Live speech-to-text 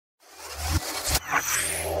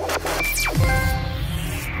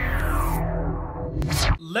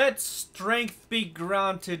Let strength be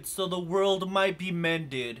granted so the world might be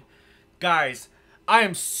mended. Guys, I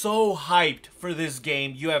am so hyped for this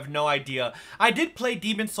game, you have no idea. I did play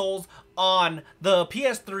Demon Souls on the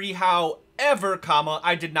PS3, however,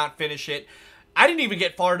 I did not finish it. I didn't even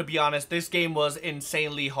get far, to be honest. This game was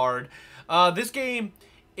insanely hard. This game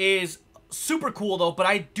is super cool though, but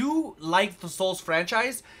I do like the Souls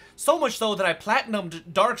franchise. So much so that I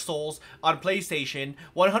platinumed Dark Souls on PlayStation,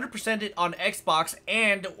 100%ed it on Xbox,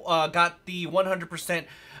 and got the 100%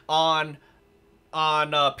 on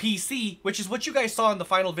PC, which is what you guys saw in the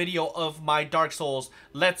final video of my Dark Souls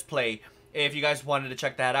Let's Play, if you guys wanted to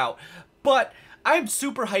check that out. But I'm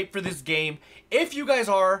super hyped for this game. If you guys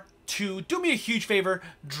are too, do me a huge favor,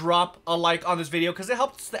 drop a like on this video because it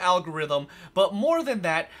helps the algorithm. But more than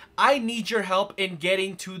that, I need your help in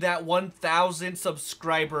getting to that 1,000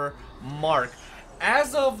 subscriber mark.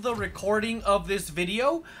 As of the recording of this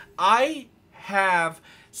video, I have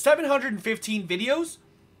 715 videos,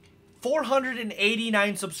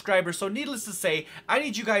 489 subscribers. So needless to say, I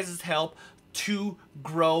need you guys' help to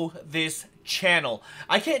grow this channel.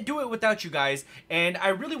 I can't do it without you guys, and I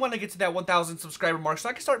really want to get to that 1,000 subscriber mark so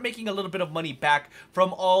I can start making a little bit of money back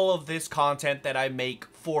from all of this content that I make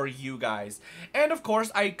for you guys. And of course,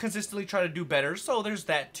 I consistently try to do better, so there's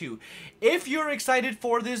that too. If you're excited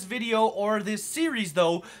for this video or this series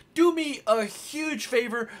though, do me a huge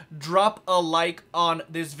favor, drop a like on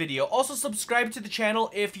this video. Also, subscribe to the channel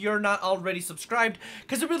if you're not already subscribed,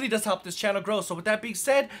 because it really does help this channel grow. So with that being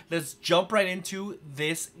said, let's jump right into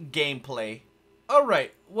this gameplay.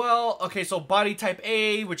 Alright, well, okay, so body type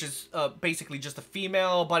A, which is basically just a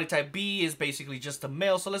female. Body type B is basically just a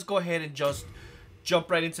male. So let's go ahead and just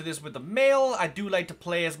jump right into this with the male. I do like to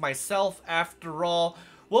play as myself, after all.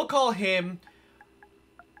 We'll call him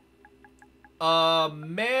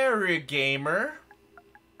AmeriGamer.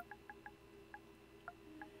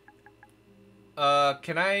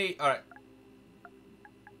 Alright.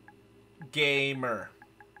 Gamer.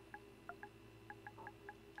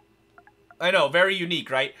 I know, very unique,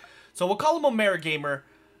 right? So we'll call him AmeriGamer.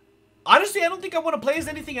 Honestly, I don't think I want to play as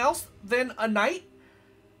anything else than a knight.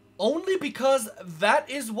 Only because that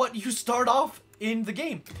is what you start off in the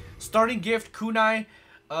game. Starting gift, kunai,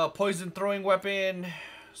 poison throwing weapon,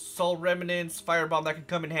 soul remnants, firebomb, that could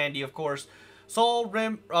come in handy, of course. Soul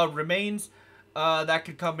remains, that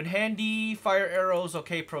could come in handy. Fire arrows,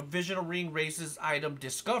 okay. Provisional ring, raises item,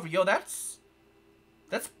 discovery. Yo, that's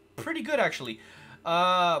pretty good, actually.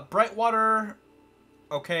 Bright water,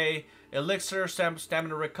 okay. Elixir,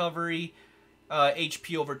 stamina recovery,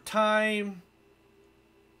 HP over time.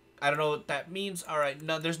 I don't know what that means. Alright,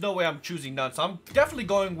 no, there's no way I'm choosing none. So I'm definitely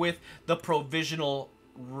going with the provisional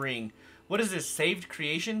ring. What is this? Saved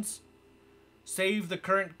creations? Save the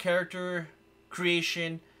current character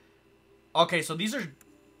creation. Okay, so these are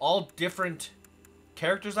all different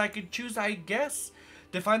characters I could choose, I guess.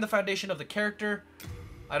 Define the foundation of the character.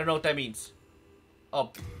 I don't know what that means.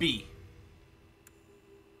 Oh, B.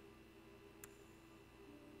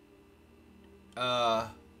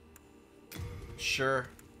 Sure.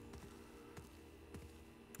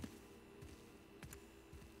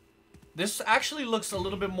 This actually looks a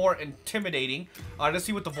little bit more intimidating. Let's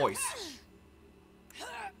see with the voice.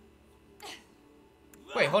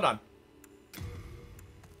 Wait, hold on.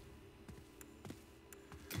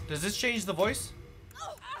 Does this change the voice?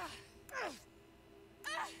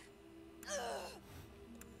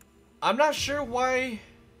 I'm not sure why.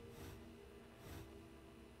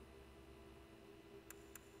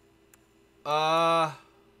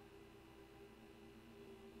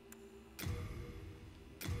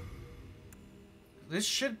 This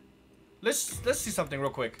should. Let's see something real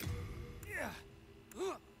quick.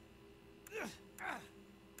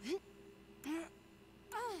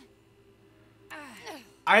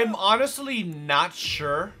 I'm honestly not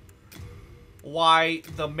sure why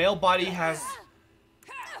the male body has.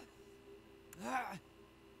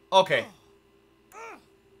 Okay.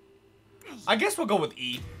 I guess we'll go with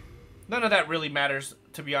E. None of that really matters,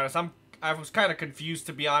 to be honest. I was kind of confused,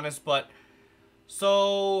 to be honest, but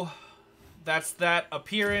so that's that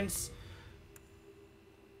appearance.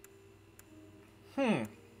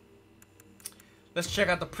 Let's check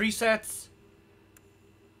out the presets.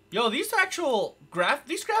 Yo, these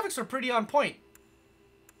graphics are pretty on point.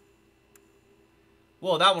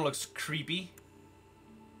 Whoa, that one looks creepy.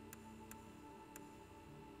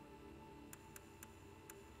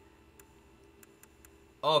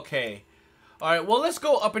 Okay. Alright, well, let's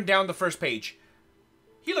go up and down the first page.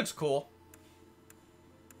 He looks cool.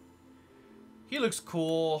 He looks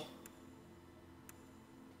cool.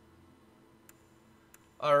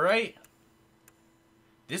 Alright.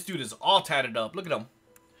 This dude is all tatted up. Look at him.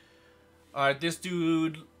 Alright, this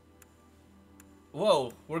dude...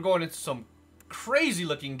 Whoa, we're going into some crazy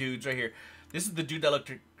looking dudes right here. This is the dude that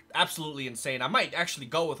looked absolutely insane. I might actually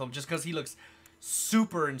go with him just because he looks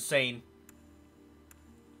super insane.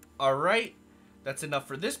 Alright, that's enough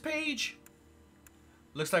for this page.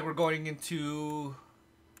 Looks like we're going into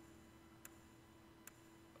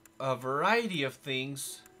a variety of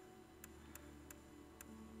things.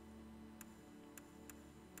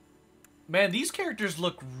 Man, these characters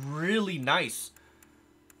look really nice.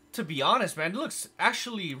 To be honest, man, it looks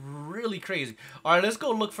actually really crazy. Alright, let's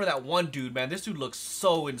go look for that one dude, man. This dude looks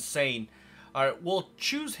so insane. Alright, we'll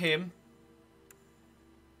choose him.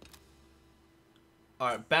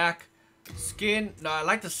 Alright, back. Skin. No, I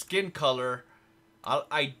like the skin color.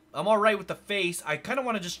 I'm alright with the face. I kind of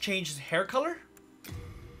want to just change his hair color.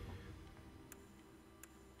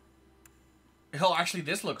 Oh, actually,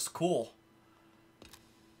 this looks cool.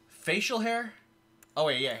 Facial hair? Oh,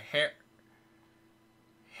 wait, yeah, hair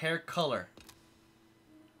color.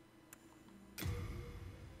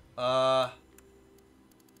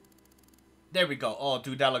 There we go. Oh,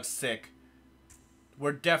 dude, that looks sick.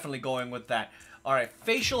 We're definitely going with that. Alright,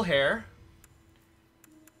 facial hair.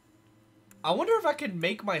 I wonder if I can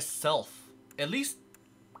make myself. At least,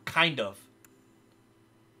 kind of.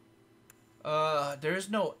 There's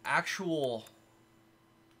no actual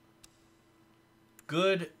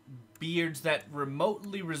good beards that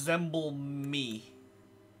remotely resemble me.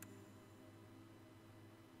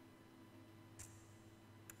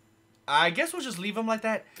 I guess we'll just leave them like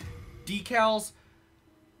that. Decals.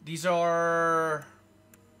 These are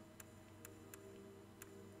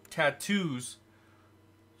tattoos.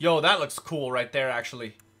 Yo, that looks cool right there,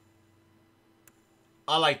 actually.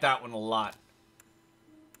 I like that one a lot.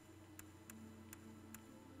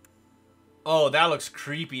 Oh, that looks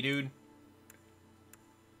creepy, dude.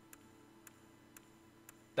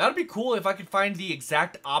 That would be cool if I could find the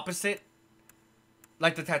exact opposite.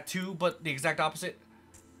 Like the tattoo, but the exact opposite.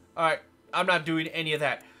 Alright, I'm not doing any of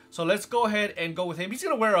that. So let's go ahead and go with him. He's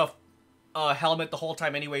going to wear a helmet the whole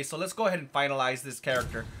time anyway. So let's go ahead and finalize this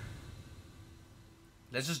character.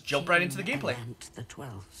 Let's just jump right into the gameplay. The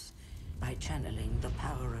 12th, by channeling the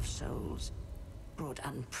power of souls, brought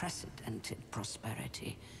unprecedented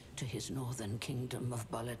prosperity to his northern kingdom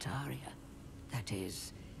of Boletaria. That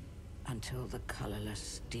is, until the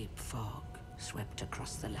colorless deep fog swept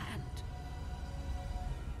across the land.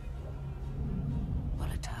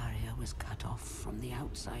 Boletaria was cut off from the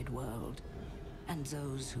outside world, and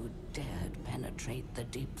those who dared penetrate the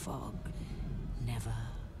deep fog never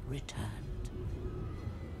returned.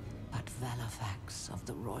 But Valifax of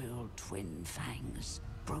the royal twin fangs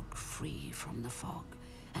broke free from the fog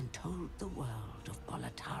and told the world of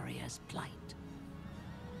Boletaria's plight.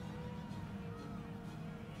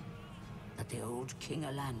 That the old King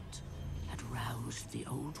Alant had roused the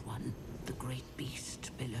Old One, the great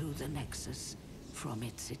beast below the Nexus, from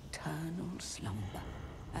its eternal slumber,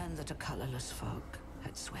 and that a colorless fog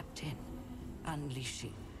had swept in,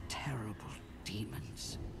 unleashing terrible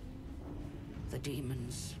demons. The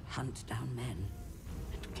demons hunt down men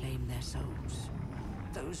and claim their souls.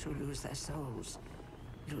 Those who lose their souls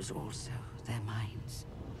lose also their minds.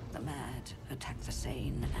 The mad attack the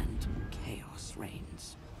sane, and chaos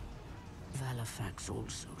reigns. Valifax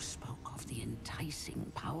also spoke of the enticing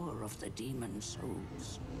power of the demon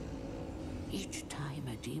souls. Each time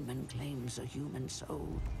a demon claims a human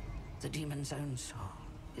soul, the demon's own soul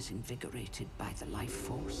is invigorated by the life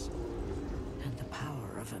force, and the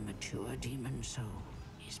power of a mature demon soul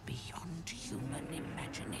is beyond human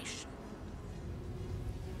imagination.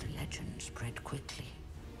 The legend spread quickly.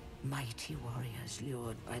 Mighty warriors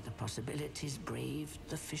lured by the possibilities braved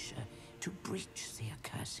the fissure to breach the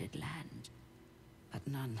accursed land, but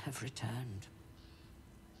none have returned.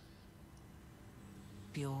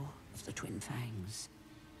 Pure of the Twin Fangs,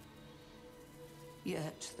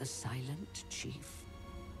 Yurt the Silent Chief,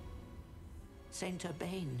 Saint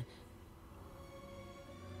Urbane,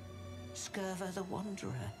 Scurva the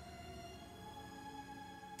Wanderer,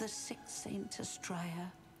 the Sixth Saint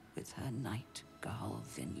Astraea with her Night Garl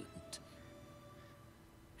Vinland,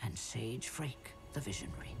 and Sage Frake the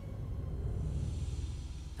Visionary.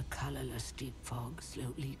 The colorless deep fog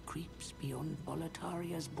slowly creeps beyond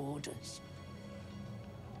Boletaria's borders.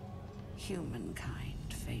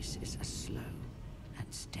 Humankind faces a slow and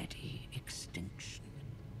steady extinction.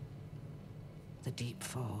 The deep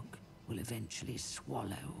fog will eventually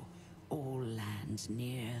swallow all lands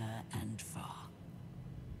near and far.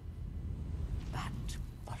 But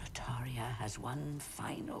Boletaria has one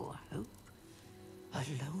final hope. A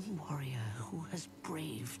lone warrior who has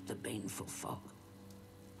braved the baneful fog.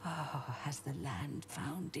 Oh, has the land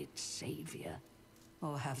found its savior?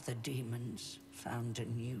 Or have the demons found a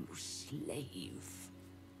new slave?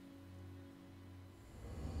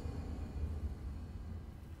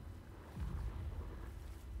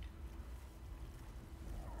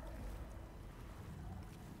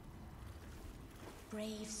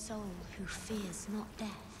 Brave soul who fears not death.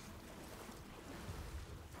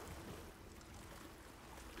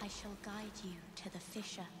 I shall guide you to the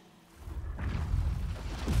fissure.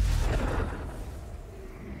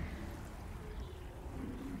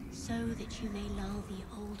 So that you may lull the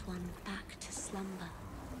old one back to slumber.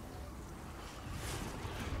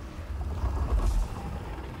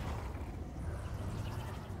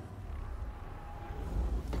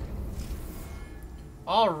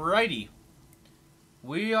 Alrighty.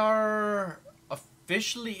 We are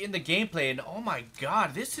officially in the gameplay, and oh my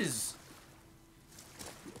god, this is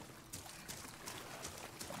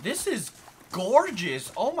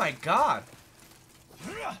gorgeous. Oh my god.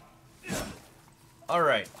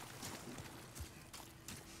 Alright.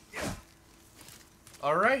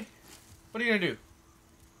 Alright. What are you gonna do?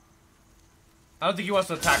 I don't think he wants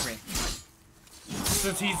to attack me,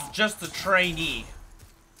 since he's just a trainee.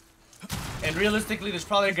 And realistically, there's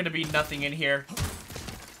probably gonna be nothing in here.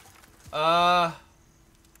 Alright,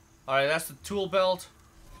 that's the tool belt.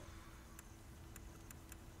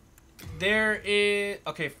 There is...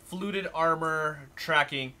 Okay, fluted armor,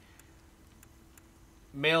 tracking.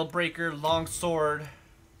 Mail breaker, long sword.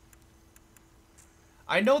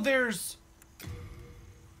 I know there's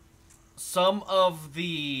some of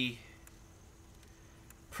the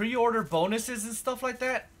pre-order bonuses and stuff like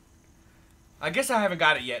that. I guess I haven't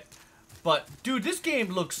got it yet. But, dude, this game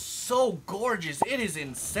looks so gorgeous. It is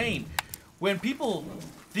insane. When people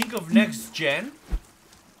think of next gen,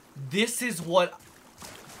 this is what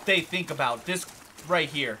they think about. This right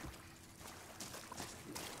here.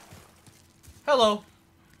 Hello.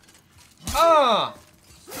 Ah!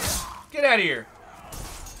 Get out of here.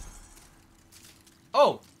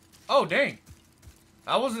 Oh. Oh, dang.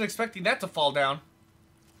 I wasn't expecting that to fall down.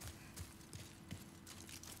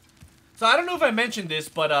 So, I don't know if I mentioned this,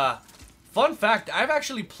 but, fun fact, I've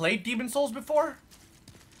actually played Demon Souls before.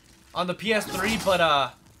 On the PS3,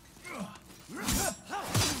 but,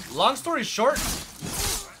 long story short,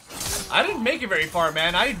 I didn't make it very far,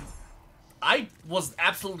 man. I was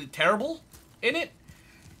absolutely terrible in it.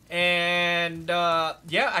 And,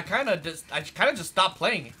 yeah, I kind of just stopped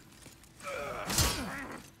playing it.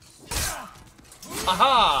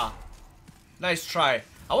 Aha! Nice try.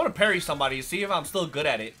 I want to parry somebody, see if I'm still good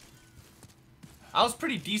at it. I was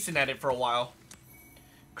pretty decent at it for a while.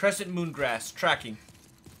 Crescent Moongrass, tracking.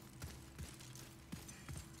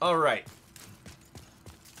 Alright.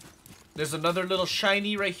 There's another little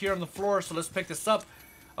shiny right here on the floor, so let's pick this up.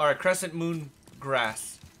 Alright, Crescent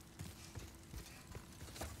Moongrass.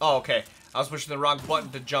 Oh, okay. I was pushing the wrong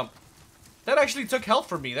button to jump. That actually took health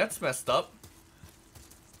from me. That's messed up.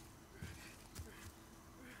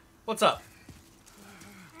 What's up?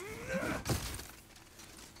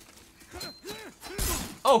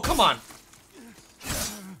 Oh, come on.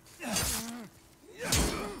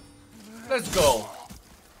 Let's go.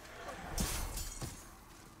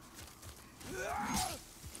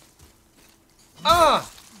 Ah!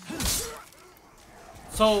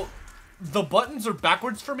 So, the buttons are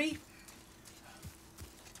backwards for me?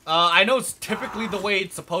 I know it's typically the way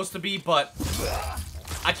it's supposed to be, but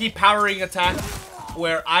I keep powering attack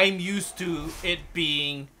where I'm used to it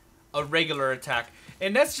being a regular attack.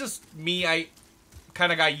 And that's just me. I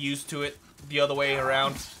kind of got used to it the other way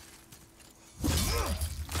around.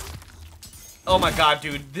 Oh my god,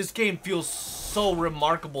 dude. This game feels so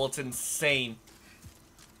remarkable. It's insane.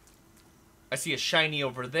 I see a shiny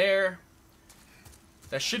over there.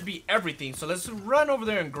 That should be everything. So let's run over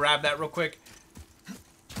there and grab that real quick.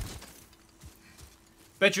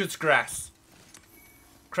 Bet you it's grass.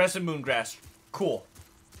 Crescent Moongrass. Cool.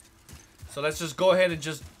 So let's just go ahead and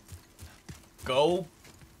just go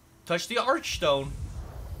touch the Archstone.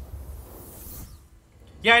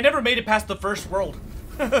 Yeah, I never made it past the first world.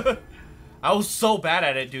 I was so bad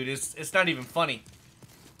at it, dude. It's not even funny.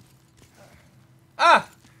 Ah!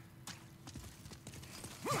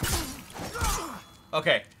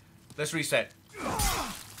 Okay, let's reset.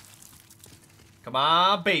 Come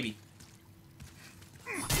on, baby.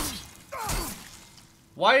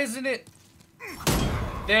 Why isn't it?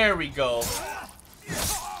 There we go.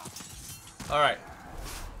 Alright.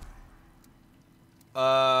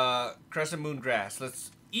 Crescent Moongrass.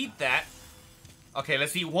 Let's eat that. Okay,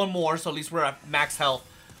 let's eat one more, so at least we're at max health.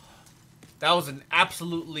 That was an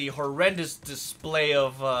absolutely horrendous display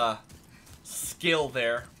of, skill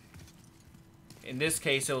there. In this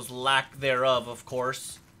case, it was lack thereof, of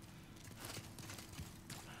course.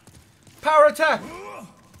 Power attack!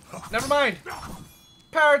 Never mind.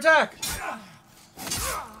 Power attack!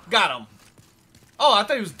 Got him. Oh, I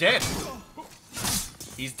thought he was dead.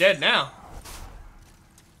 He's dead now.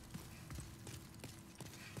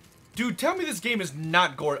 Dude, tell me this game is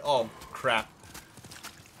not gore. Oh, crap.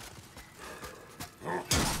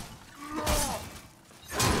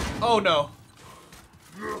 Oh, no.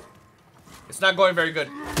 It's not going very good.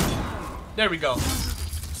 There we go.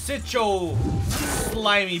 Sit your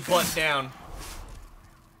slimy butt down.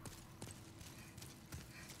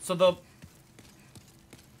 So the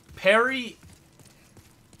parry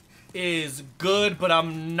is good, but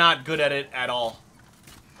I'm not good at it at all.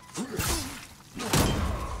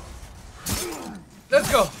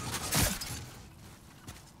 Let's go.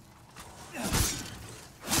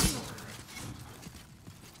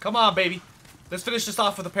 Come on, baby. Let's finish this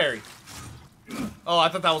off with a parry. Oh, I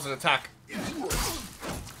thought that was an attack.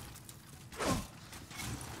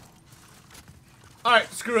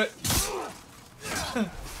 Alright, screw it.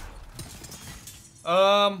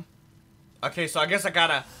 Okay, so I guess I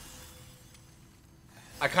kind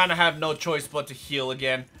of have no choice but to heal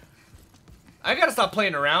again. I gotta stop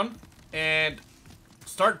playing around and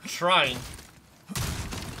start trying.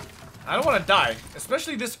 I don't want to die,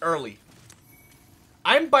 especially this early.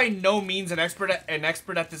 I'm by no means an expert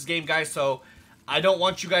at this game, guys, so I don't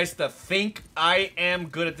want you guys to think I am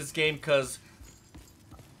good at this game, because,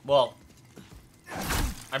 well,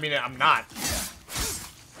 I mean, I'm not.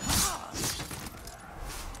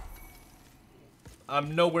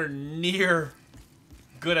 I'm nowhere near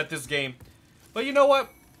good at this game. But you know what?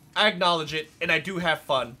 I acknowledge it, and I do have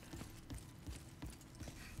fun.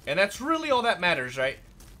 And that's really all that matters, right?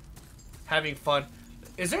 Having fun.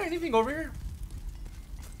 Is there anything over here?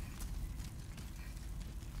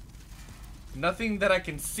 Nothing that I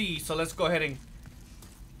can see, so let's go ahead and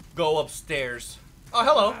go upstairs. Oh,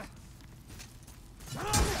 hello.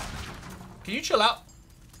 Can you chill out?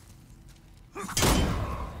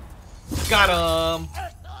 Got him.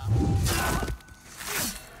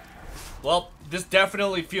 Well, this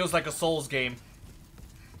definitely feels like a Souls game.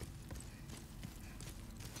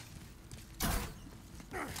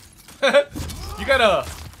 You gotta...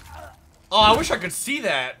 Oh, I wish I could see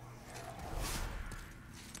that.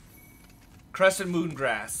 Crescent moon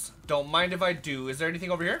grass. Don't mind if I do. Is there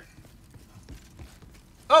anything over here?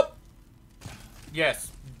 Oh!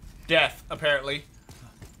 Yes. Death, apparently.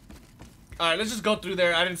 Alright, let's just go through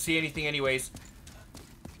there. I didn't see anything anyways.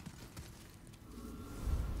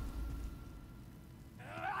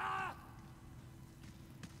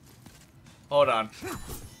 Hold on.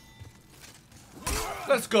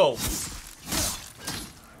 Let's go.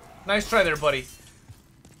 Nice try there, buddy.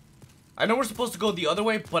 I know we're supposed to go the other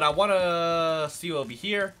way, but I want to see what'll be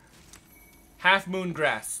here. Half moon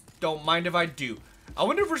grass. Don't mind if I do. I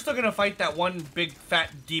wonder if we're still going to fight that one big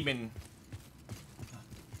fat demon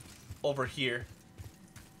over here.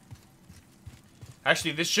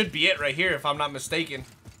 Actually, this should be it right here, if I'm not mistaken.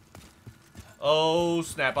 Oh,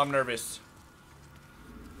 snap. I'm nervous.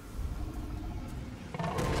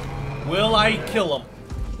 Will I kill him?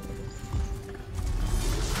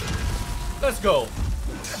 Let's go.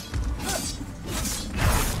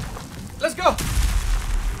 Let's go.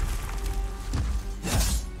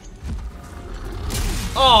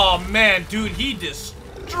 Oh man, dude, he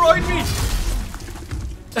destroyed me.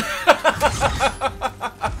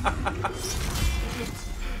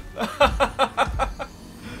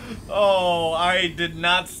 Oh, I did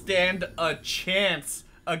not stand a chance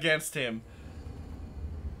against him.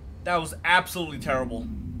 That was absolutely terrible.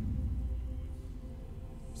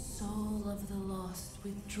 Soul of the lost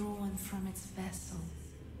withdrawn from its vessel.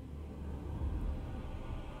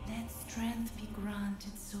 Let strength be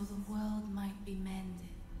granted so the world might be mended.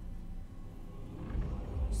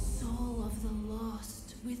 Soul of the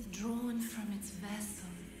lost withdrawn from its vessel.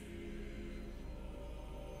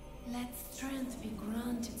 Let strength be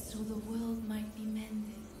granted so the world might be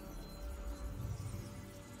mended.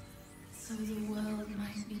 So the world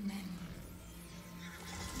might be mended.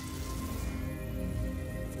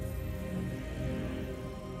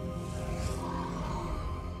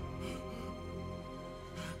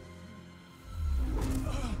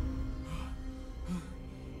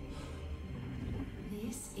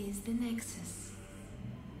 This is the Nexus.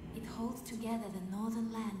 It holds together the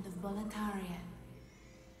northern land of Boletaria.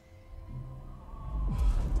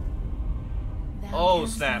 Oh,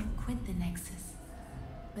 snap. Quit the Nexus,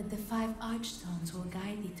 but the 5 Archstones will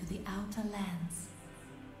guide thee to the outer lands.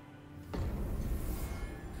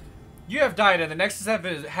 You have died and the Nexus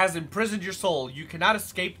has imprisoned your soul. You cannot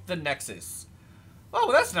escape the Nexus. Oh,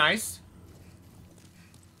 well, that's nice.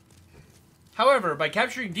 However, by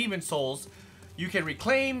capturing demon souls, you can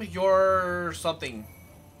reclaim your something.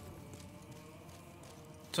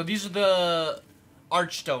 So these are the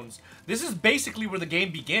archstones. This is basically where the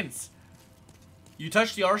game begins. You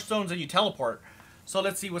touch the archstones and you teleport. So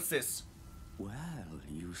let's see, what's this? Well,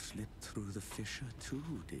 you slipped through the fissure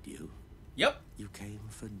too, did you? Yep. You came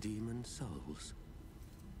for demon souls?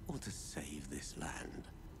 Or to save this land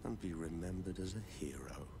and be remembered as a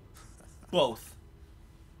hero? Both.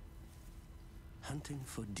 Hunting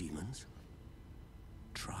for demons?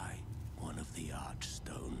 Try one of the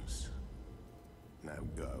archstones. Now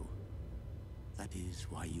go. That is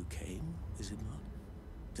why you came, is it not?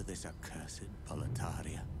 To this accursed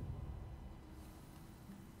Poletaria?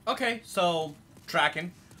 Okay, so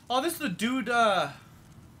tracking. Oh, this is the dude that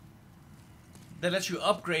lets you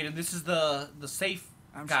upgrade, and this is the safe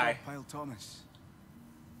guy. I'm Stockpile Thomas.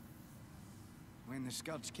 When the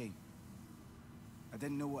scourge came, I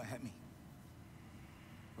didn't know what hit me.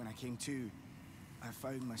 When I came to, I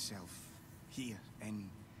found myself here in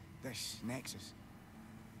this nexus.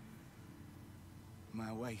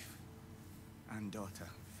 My wife and daughter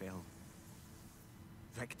fell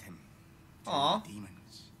victim to Aww. the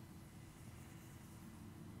demons.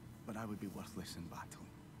 But I would be worthless in battle.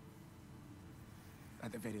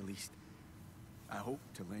 At the very least, I hope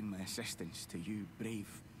to lend my assistance to you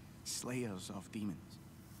brave slayers of demons.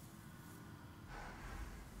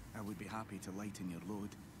 I would be happy to lighten your load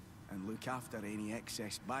and look after any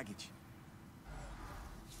excess baggage.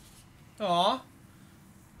 Aw.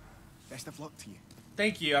 Best of luck to you.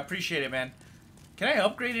 Thank you, I appreciate it, man. Can I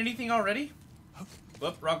upgrade anything already?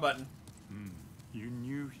 Whoop, wrong button. You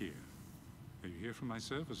new here. Are you here for my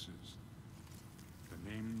services?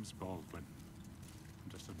 The name's Baldwin.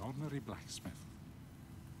 I'm just an ordinary blacksmith.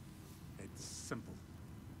 It's simple.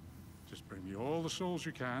 Just bring me all the souls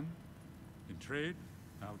you can. In trade,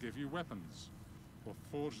 I'll give you weapons. Or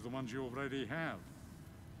forge the ones you already have.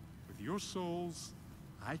 With your souls,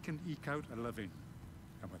 I can eke out a living.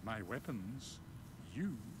 And with my weapons,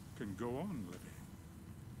 you can go on living.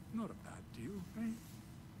 Not a bad deal, eh?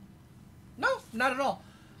 No, not at all.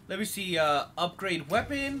 Let me see, upgrade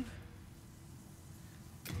weapon.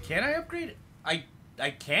 Can I upgrade it? I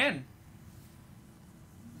can.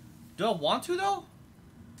 Do I want to, though?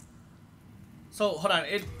 So, hold on.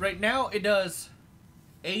 Right now, it does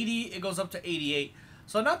 80. It goes up to 88.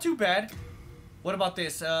 So, not too bad. What about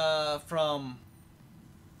this? From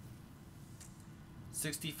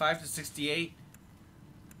 65 to 68.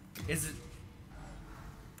 Is it...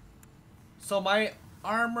 So, my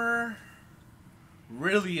armor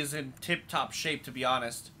really is in tip-top shape, to be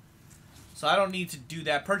honest. So, I don't need to do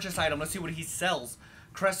that. Purchase item. Let's see what he sells.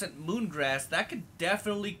 Crescent Moongrass. That could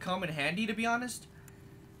definitely come in handy, to be honest.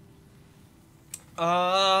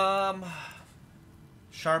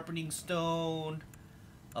 Sharpening Stone.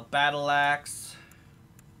 A Battle Axe.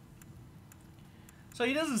 So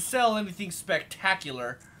he doesn't sell anything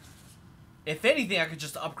spectacular. If anything, I could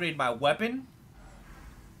just upgrade my weapon.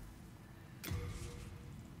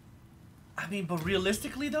 I mean, but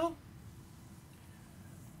realistically though,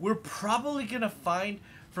 we're probably gonna find,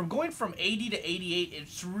 from going from 80 to 88,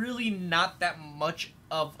 it's really not that much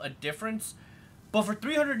of a difference. But for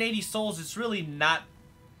 380 souls, it's really not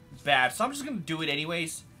bad. So I'm just gonna do it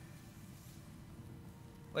anyways.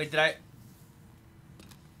 Wait, did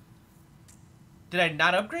I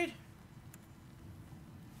not upgrade?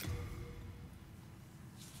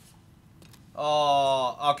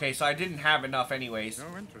 Oh, okay, so I didn't have enough anyways.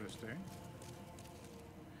 No interest, eh?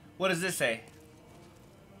 What does this say?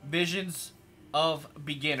 Visions of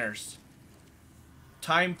Beginners.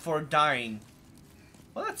 Time for Dying.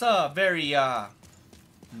 Well, that's very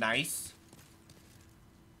nice.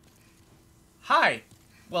 Hi.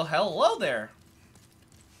 Well, hello there.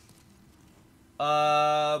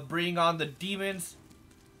 Bring on the demons.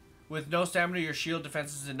 With no stamina, your shield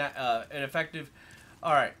defense is ineffective.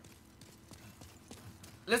 All right.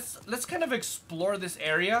 Let's kind of explore this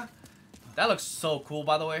area. That looks so cool,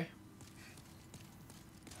 by the way.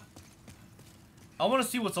 I want to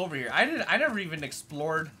see what's over here. I never even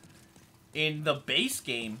explored in the base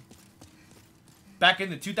game. Back in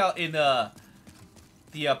the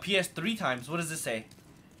PS3 times. What does this say?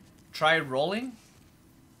 Try rolling?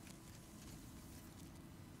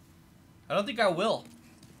 I don't think I will.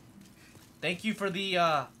 Thank you for the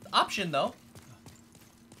option, though.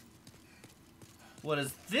 What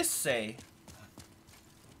does this say?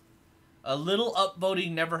 A little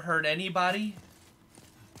upvoting never hurt anybody,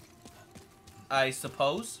 I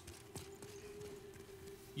suppose.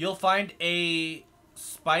 You'll find a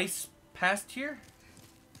spice past here.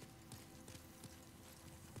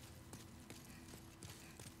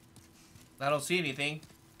 I don't see anything.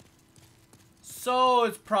 So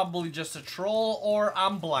it's probably just a troll or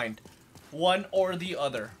I'm blind. One or the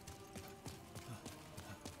other.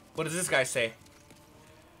 What does this guy say?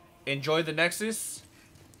 Enjoy the Nexus.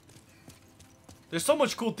 There's so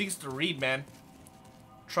much cool things to read, man.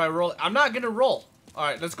 Try roll. I'm not gonna roll.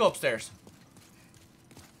 Alright, let's go upstairs.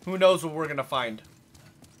 Who knows what we're gonna find?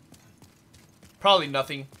 Probably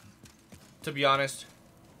nothing, to be honest.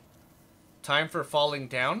 Time for falling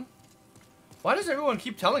down? Why does everyone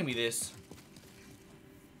keep telling me this?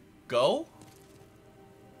 Go?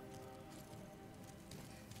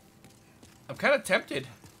 I'm kind of tempted.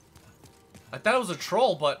 I thought it was a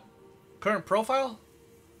troll, but current profile?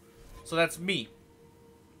 So that's me.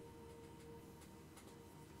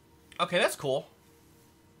 Okay, that's cool.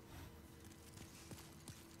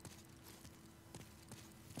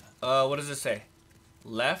 What does it say?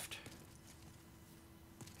 Left?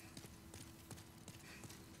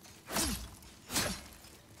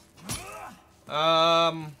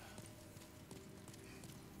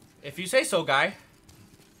 If you say so, guy.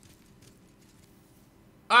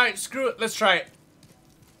 Alright, screw it. Let's try it.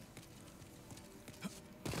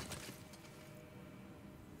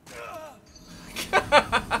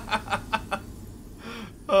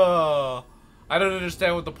 Oh, I don't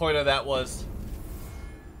understand what the point of that was.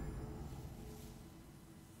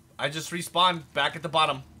 I just respawned back at the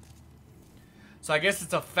bottom. So I guess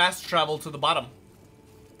it's a fast travel to the bottom.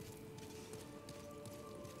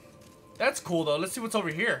 That's cool though. Let's see what's over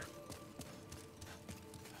here.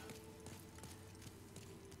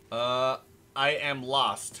 I am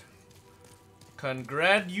lost.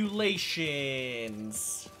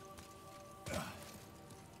 Congratulations.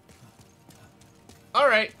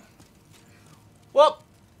 Alright. Well,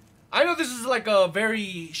 I know this is like a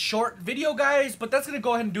very short video, guys, but that's going to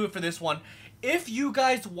go ahead and do it for this one. If you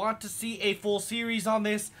guys want to see a full series on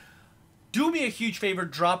this, do me a huge favor,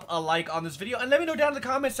 drop a like on this video, and let me know down in the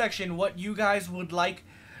comment section what you guys would like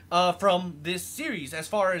from this series as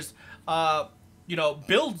far as, you know,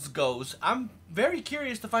 builds goes. I'm very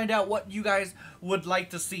curious to find out what you guys would like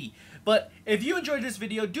to see. But if you enjoyed this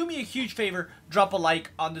video, do me a huge favor, drop a like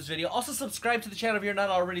on this video. Also subscribe to the channel if you're not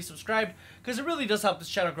already subscribed, because it really does help this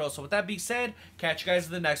channel grow. So with that being said, catch you guys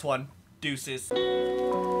in the next one. Deuces.